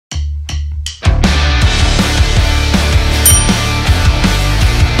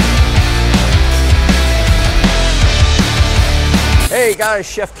Hey guys,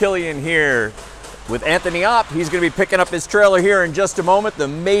 Chef Killian here with Anthony Opp. He's going to be picking up his trailer here in just a moment. The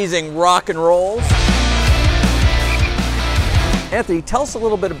amazing Rockin' Rolls. Anthony, tell us a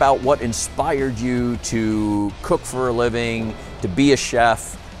little bit about what inspired you to cook for a living, to be a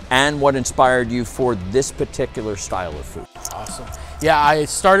chef, and what inspired you for this particular style of food. Awesome. Yeah, I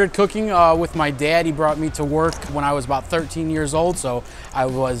started cooking with my dad. He brought me to work when I was about 13 years old. So I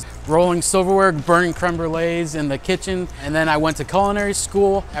was rolling silverware, burning creme brulees in the kitchen. And then I went to culinary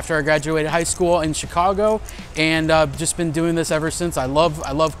school after I graduated high school in Chicago, and just been doing this ever since. I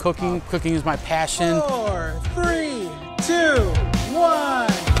love cooking. Cooking is my passion. 4, 3, 2, 1.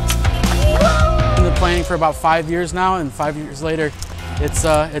 I've been planning for about 5 years now, and 5 years later,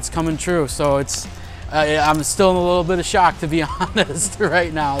 it's coming true. So I'm still in a little bit of shock, to be honest,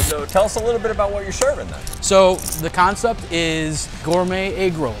 right now. So tell us a little bit about what you're serving then. So the concept is gourmet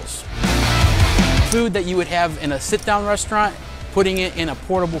egg rolls. Food that you would have in a sit-down restaurant, putting it in a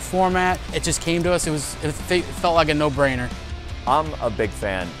portable format. It just came to us. It felt like a no-brainer. I'm a big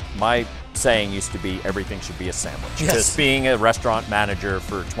fan. My saying used to be everything should be a sandwich. Yes. Just being a restaurant manager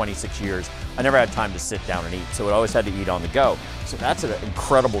for 26 years, I never had time to sit down and eat, so I always had to eat on the go. So that's an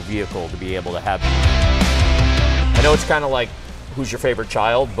incredible vehicle to be able to have. I know it's kind of like who's your favorite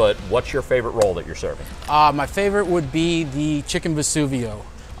child, but what's your favorite roll that you're serving? My favorite would be the chicken Vesuvio.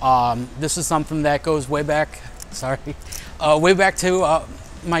 This is something that goes way back. Sorry, way back to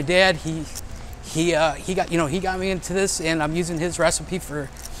my dad. He got me into this, and I'm using his recipe for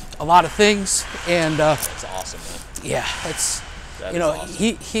a lot of things. And That's awesome, man. Yeah, awesome.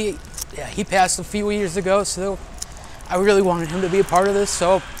 He passed a few years ago, so I really wanted him to be a part of this.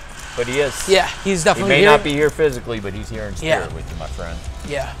 So, but he is. Yeah, he's definitely here. He here. may not be here physically, but he's here in spirit with you, my friend.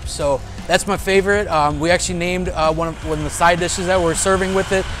 Yeah, so that's my favorite. We actually named one of the side dishes that we're serving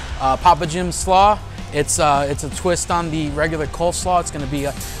with it, Papa Jim's Slaw. It's a twist on the regular coleslaw. It's going to be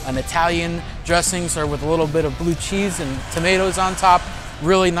an Italian dressing served with a little bit of blue cheese and tomatoes on top.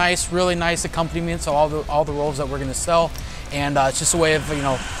 Really nice accompaniment to all the rolls that we're going to sell, and it's just a way of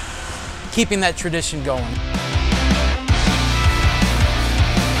keeping that tradition going.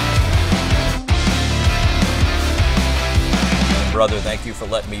 Brother, thank you for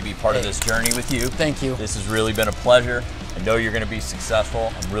letting me be part of this journey with you. Thank you. This has really been a pleasure. I know you're going to be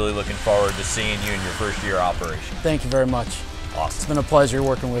successful. I'm really looking forward to seeing you in your first year operation. Thank you very much. Awesome. It's been a pleasure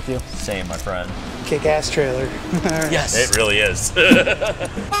working with you. Same, my friend. Kick-ass trailer. Yes. It really is.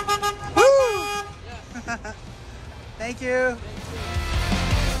 Thank you. You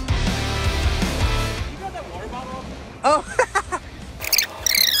got that water bottle? Oh.